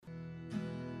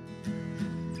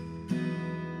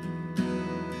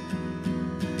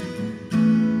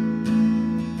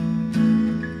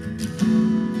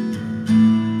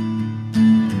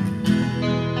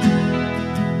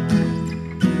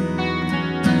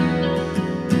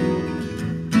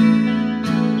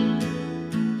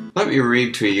Let me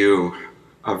read to you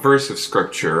a verse of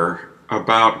Scripture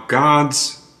about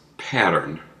God's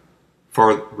pattern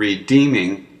for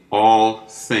redeeming all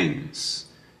things.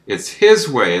 It's His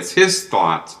way, it's His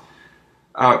thought.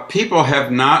 People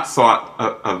have not thought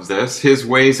of this. His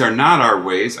ways are not our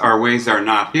ways are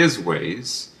not His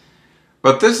ways.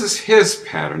 But this is His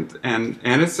pattern, and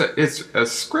it's a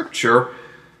Scripture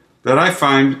that I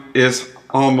find is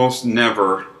almost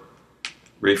never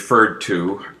referred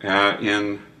to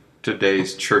in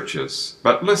today's churches.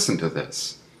 But listen to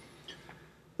this.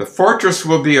 The fortress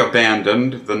will be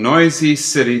abandoned, the noisy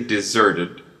city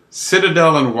deserted.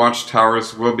 Citadel and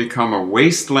watchtowers will become a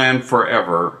wasteland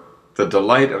forever, the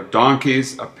delight of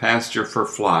donkeys, a pasture for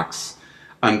flocks,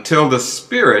 until the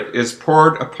Spirit is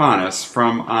poured upon us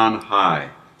from on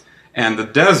high, and the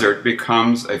desert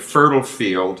becomes a fertile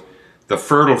field. The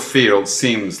fertile field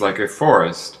seems like a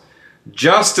forest.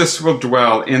 Justice will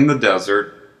dwell in the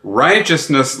desert,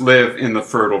 righteousness live in the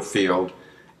fertile field,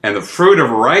 and the fruit of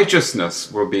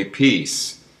righteousness will be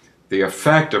peace. The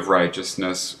effect of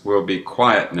righteousness will be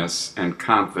quietness and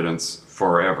confidence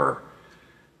forever.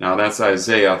 Now that's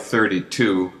Isaiah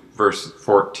 32, verse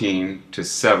 14 to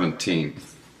 17.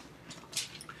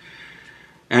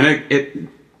 And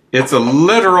it's a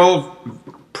literal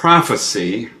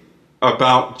prophecy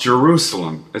about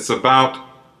Jerusalem. It's about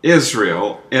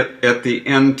Israel at the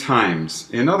end times.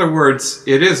 In other words,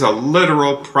 it is a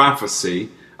literal prophecy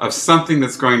of something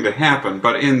that's going to happen.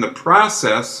 But in the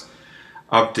process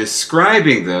of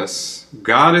describing this,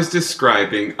 God is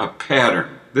describing a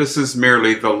pattern. This is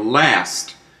merely the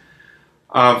last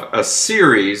of a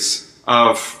series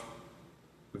of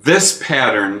this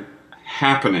pattern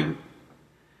happening.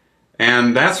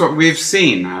 And that's what we've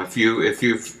seen. If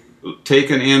you've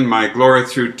taken in my Glory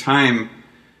Through Time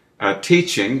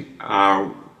teaching,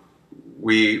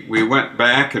 we went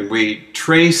back and we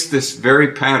traced this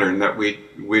very pattern that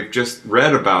we've just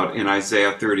read about in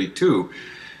Isaiah 32.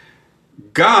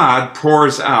 God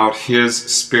pours out His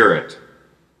Spirit.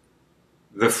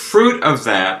 The fruit of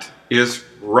that is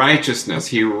righteousness.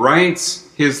 He writes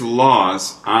His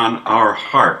laws on our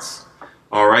hearts.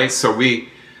 All right, so we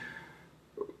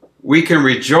can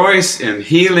rejoice in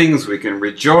healings, we can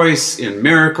rejoice in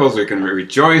miracles, we can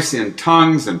rejoice in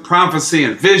tongues and prophecy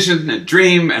and vision and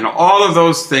dream and all of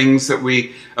those things that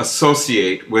we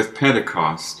associate with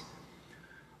Pentecost.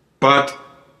 But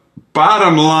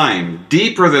bottom line,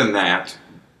 deeper than that,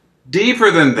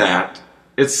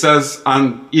 it says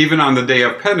even on the day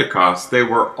of Pentecost, they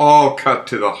were all cut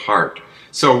to the heart.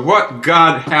 So what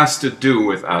God has to do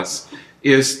with us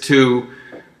is to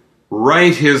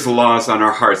write His laws on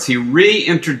our hearts. He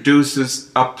reintroduces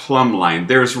a plumb line.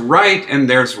 There's right and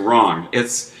there's wrong.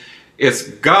 It's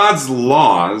God's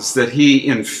laws that He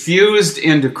infused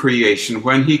into creation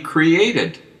when He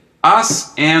created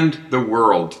us and the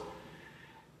world.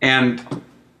 And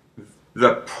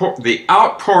the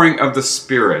outpouring of the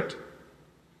Spirit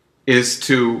is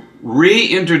to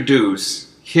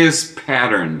reintroduce His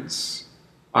patterns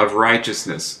of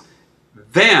righteousness.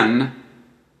 Then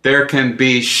there can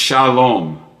be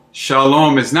shalom.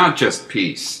 Shalom is not just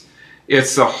peace.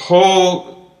 It's a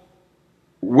whole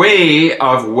way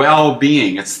of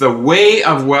well-being. It's the way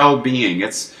of well-being.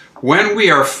 It's when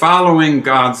we are following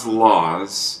God's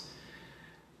laws,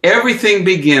 everything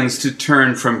begins to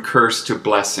turn from curse to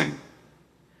blessing.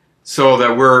 So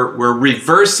that we're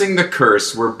reversing the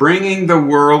curse. We're bringing the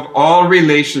world, all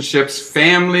relationships,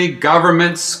 family,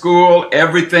 government, school,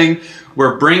 everything.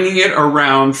 We're bringing it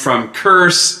around from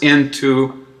curse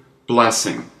into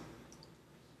blessing.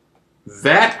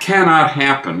 That cannot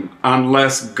happen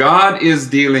unless God is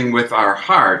dealing with our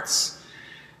hearts,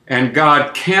 and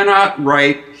God cannot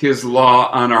write His law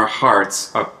on our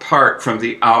hearts apart from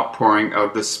the outpouring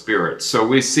of the Spirit. So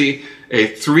we see a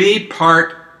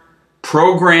three-part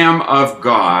program of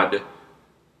God: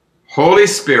 Holy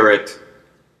Spirit,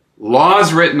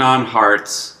 laws written on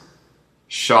hearts,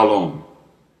 shalom.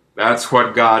 That's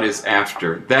what God is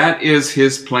after. That is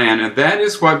His plan, and that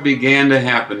is what began to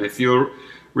happen. If you'll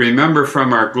remember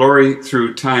from our Glory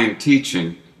Through Time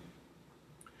teaching,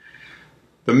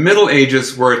 the Middle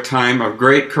Ages were a time of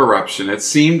great corruption. It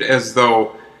seemed as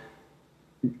though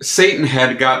Satan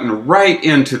had gotten right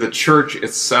into the church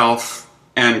itself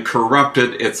and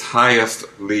corrupted its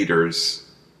highest leaders.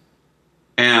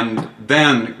 And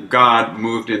then God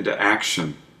moved into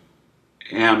action.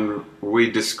 And we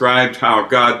described how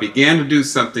God began to do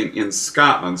something in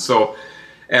Scotland. So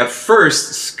at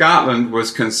first, Scotland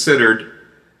was considered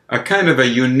a kind of a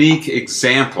unique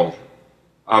example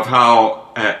of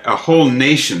how a whole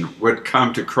nation would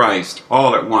come to Christ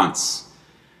all at once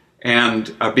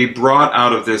and be brought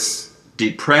out of this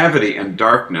depravity and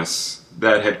darkness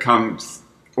that had come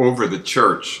over the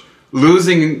church.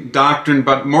 Losing doctrine,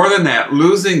 but more than that,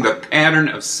 losing the pattern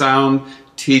of sound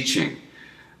teaching,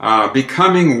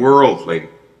 becoming worldly.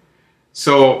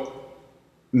 So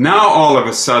now all of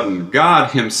a sudden,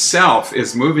 God himself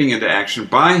is moving into action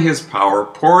by his power,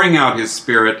 pouring out his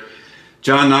Spirit.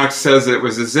 John Knox says it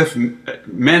was as if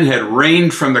men had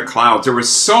rained from the clouds. There were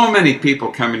so many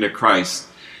people coming to Christ.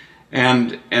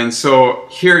 And so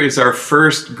here is our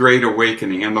first great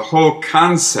awakening and the whole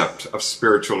concept of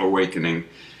spiritual awakening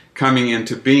coming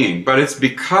into being. But it's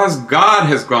because God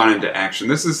has gone into action.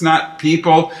 This is not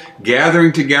people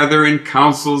gathering together in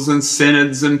councils and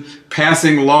synods and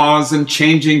passing laws and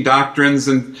changing doctrines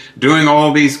and doing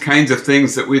all these kinds of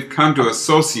things that we've come to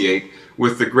associate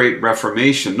with the Great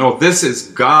Reformation. No, this is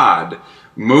God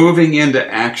moving into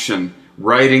action,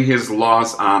 writing his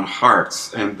laws on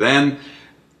hearts. And then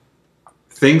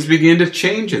things begin to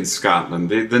change in Scotland.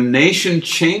 The nation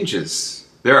changes.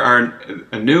 There are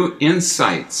new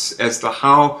insights as to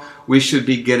how we should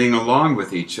be getting along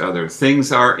with each other.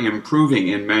 Things are improving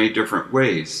in many different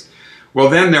ways. Well,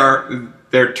 then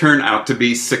there turn out to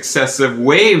be successive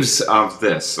waves of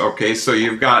this. Okay, so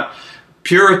you've got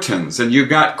Puritans and you've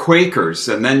got Quakers,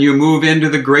 and then you move into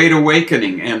the Great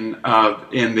Awakening in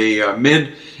the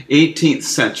mid-18th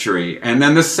century, and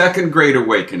then the Second Great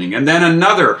Awakening, and then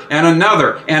another, and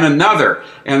another, and another.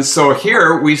 And so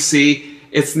here we see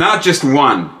it's not just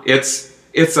one. It's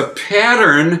a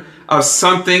pattern of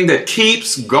something that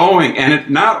keeps going, and it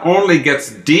not only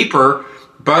gets deeper,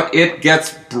 but it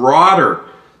gets broader.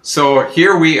 So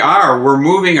here we are, we're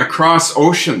moving across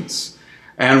oceans,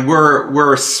 and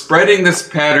we're spreading this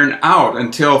pattern out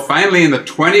until finally in the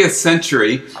 20th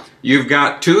century, you've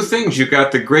got two things. You've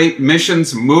got the great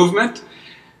missions movement,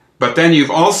 but then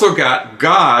you've also got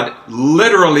God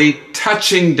literally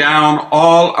touching down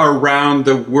all around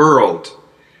the world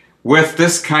with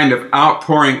this kind of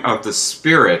outpouring of the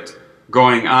Spirit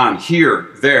going on here,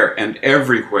 there, and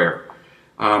everywhere.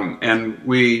 And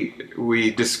we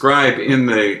describe in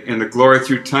the Glory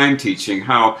Through Time teaching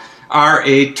how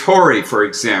R.A. Torrey, for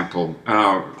example,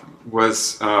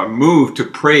 was moved to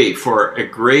pray for a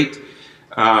great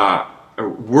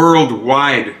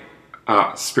worldwide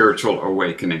spiritual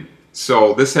awakening.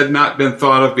 So this had not been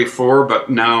thought of before, but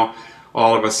now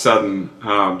all of a sudden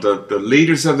the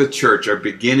leaders of the church are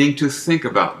beginning to think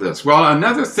about this. Well,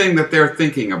 another thing that they're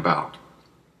thinking about,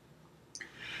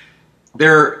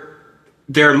 they're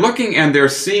looking and they're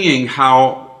seeing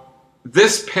how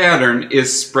this pattern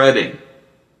is spreading.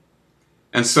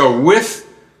 And so with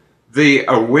the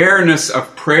awareness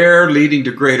of prayer leading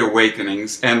to great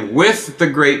awakenings, and with the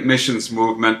great missions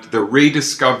movement, the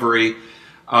rediscovery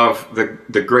of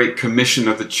the Great Commission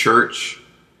of the church,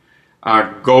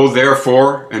 go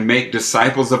therefore and make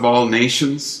disciples of all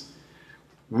nations.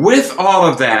 With all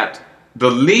of that,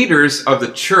 the leaders of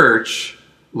the church,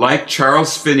 like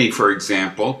Charles Finney, for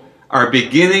example, are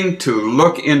beginning to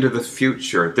look into the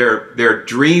future. They're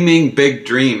dreaming big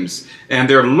dreams, and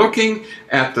they're looking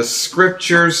at the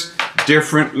scriptures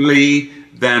differently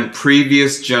than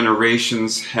previous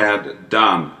generations had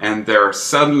done. And they're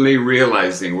suddenly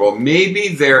realizing, well, maybe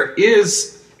there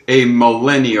is a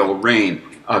millennial reign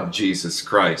of Jesus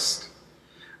Christ.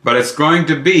 But it's going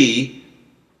to be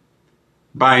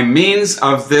by means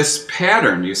of this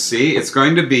pattern, you see. It's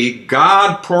going to be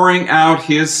God pouring out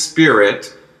his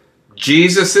Spirit.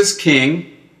 Jesus is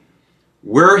king.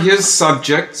 We're his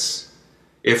subjects.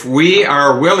 If we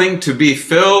are willing to be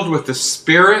filled with the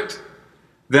Spirit,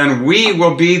 then we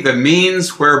will be the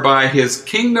means whereby his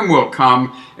kingdom will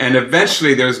come, and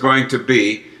eventually there's going to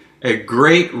be a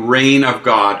great reign of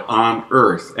God on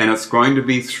earth, and it's going to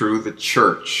be through the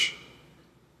church.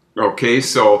 Okay,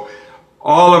 so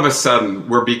all of a sudden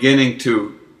we're beginning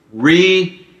to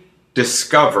rediscover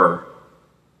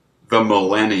the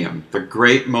millennium, the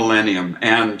great millennium,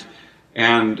 and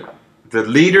the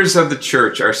leaders of the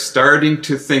church are starting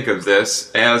to think of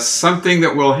this as something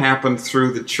that will happen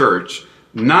through the church,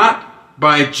 not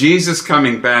by Jesus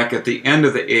coming back at the end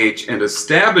of the age and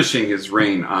establishing his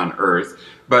reign on earth,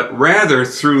 but rather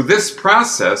through this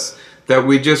process that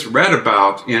we just read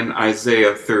about in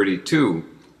Isaiah 32.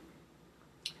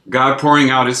 God pouring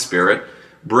out his Spirit,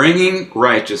 bringing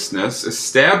righteousness,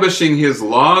 establishing his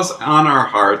laws on our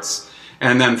hearts,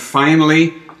 and then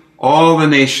finally all the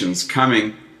nations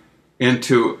coming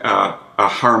into a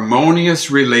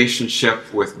harmonious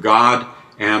relationship with God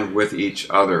and with each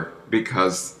other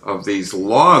because of these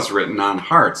laws written on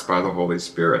hearts by the Holy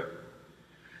Spirit.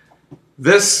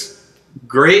 This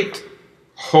great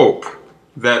hope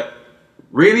that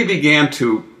really began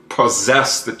to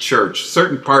possess the church,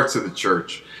 certain parts of the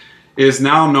church, is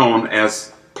now known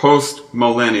as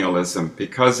postmillennialism,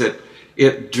 because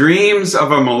it dreams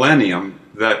of a millennium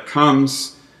that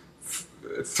comes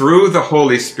through the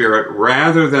Holy Spirit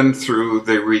rather than through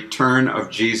the return of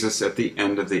Jesus at the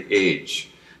end of the age.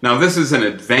 Now, this is an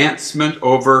advancement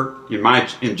over, in my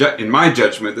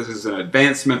judgment, this is an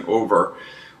advancement over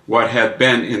what had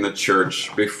been in the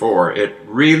church before. It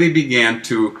really began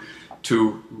to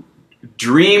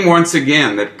dream once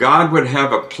again that God would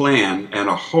have a plan and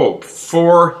a hope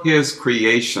for His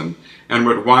creation and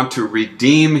would want to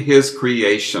redeem His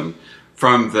creation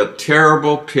from the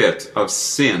terrible pit of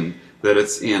sin that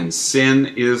it's in.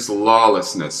 Sin is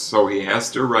lawlessness, so He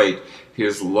has to write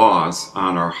His laws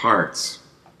on our hearts.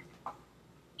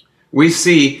 We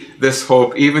see this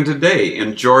hope even today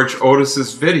in George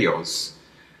Otis's videos.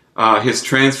 His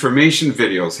transformation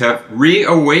videos have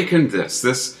reawakened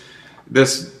this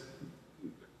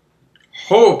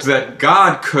hope that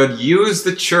God could use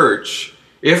the church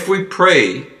if we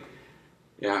pray.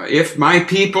 If my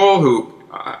people who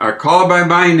are called by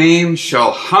my name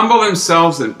shall humble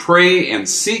themselves and pray and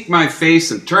seek my face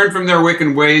and turn from their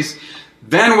wicked ways,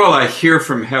 then will I hear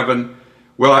from heaven,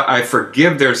 will I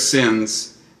forgive their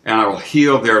sins, and I will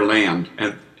heal their land.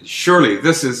 And surely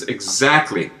this is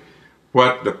exactly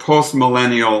what the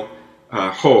postmillennial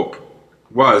hope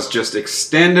was, just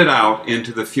extended out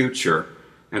into the future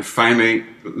and finally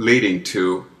leading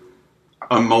to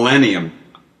a millennium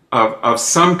of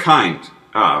some kind,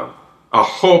 a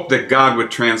hope that God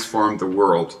would transform the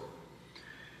world.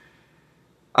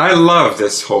 I love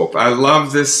this hope. I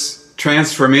love this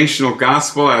transformational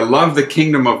gospel. I love the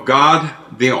kingdom of God.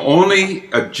 The only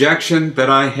objection that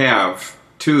I have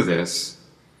to this,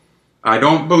 I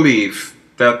don't believe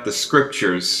that the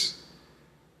scriptures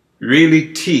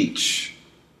really teach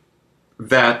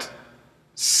that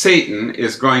Satan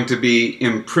is going to be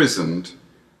imprisoned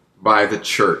by the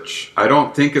church. I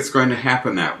don't think it's going to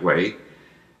happen that way.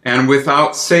 And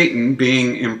without Satan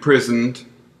being imprisoned,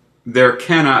 there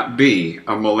cannot be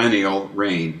a millennial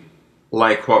reign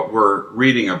like what we're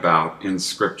reading about in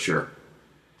Scripture.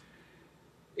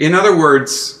 In other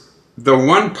words, the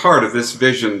one part of this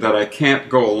vision that I can't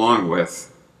go along with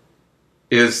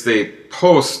is the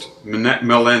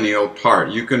post-millennial part.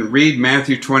 You can read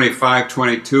Matthew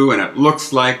 25:22, and it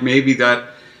looks like maybe that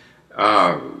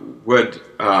would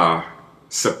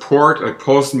support a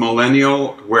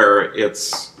post-millennial where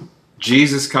it's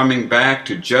Jesus coming back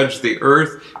to judge the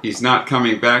earth. He's not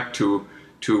coming back to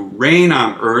reign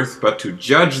on earth, but to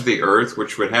judge the earth,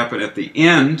 which would happen at the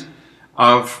end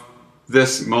of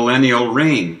this millennial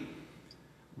reign.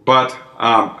 But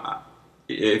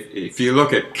if you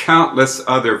look at countless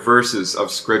other verses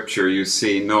of Scripture, you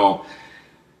see, no,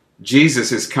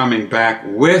 Jesus is coming back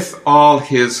with all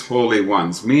His holy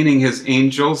ones, meaning His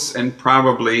angels and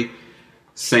probably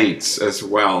saints as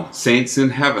well. Saints in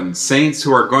heaven, saints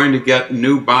who are going to get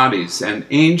new bodies, and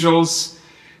angels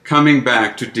coming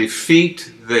back to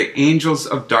defeat the angels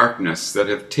of darkness that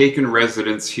have taken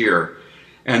residence here,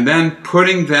 and then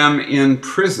putting them in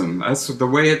prison. That's the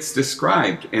way it's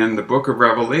described in the book of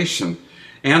Revelation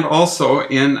and also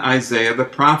in Isaiah the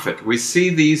prophet. We see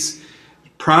these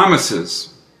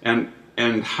promises, and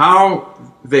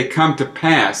how they come to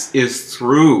pass is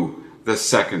through the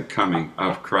second coming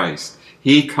of Christ.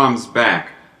 He comes back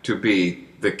to be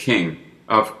the King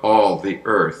of all the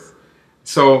earth.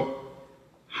 So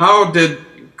how did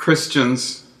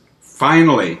Christians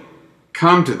finally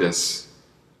come to this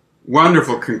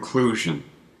wonderful conclusion?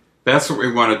 That's what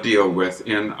we want to deal with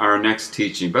in our next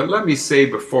teaching. But let me say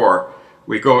before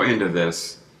we go into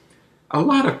this, a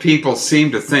lot of people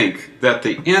seem to think that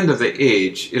the end of the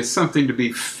age is something to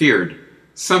be feared,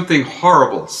 something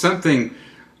horrible, something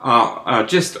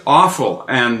just awful,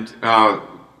 and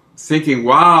thinking,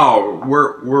 wow,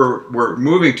 we're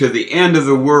moving to the end of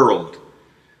the world,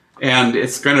 and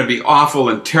it's going to be awful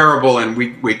and terrible, and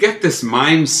we get this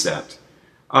mindset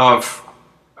of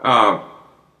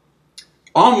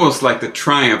almost like the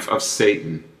triumph of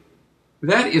Satan.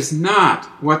 That is not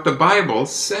what the Bible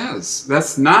says.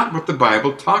 That's not what the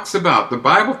Bible talks about. The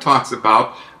Bible talks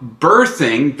about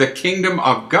birthing the kingdom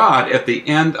of God at the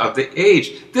end of the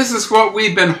age. This is what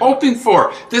we've been hoping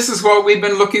for. This is what we've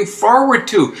been looking forward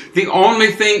to. The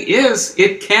only thing is,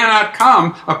 it cannot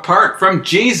come apart from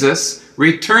Jesus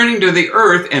returning to the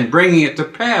earth and bringing it to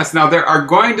pass. Now, there are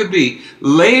going to be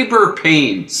labor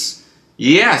pains.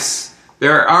 Yes,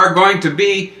 there are going to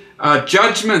be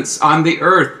judgments on the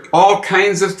earth, all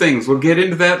kinds of things. We'll get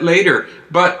into that later.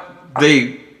 But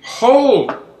the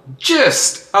whole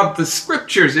gist of the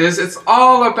Scriptures is it's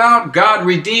all about God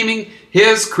redeeming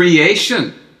His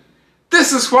creation.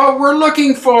 This is what we're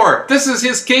looking for. This is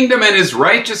his kingdom and his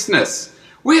righteousness.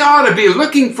 We ought to be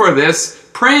looking for this,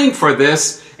 praying for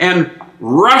this, and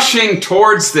rushing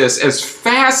towards this as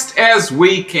fast as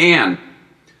we can.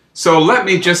 So let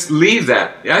me just leave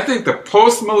that. I think the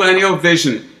post-millennial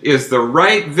vision is the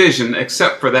right vision,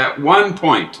 except for that one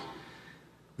point,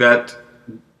 that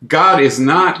God is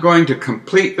not going to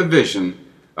complete the vision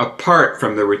apart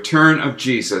from the return of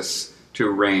Jesus to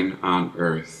reign on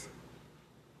earth.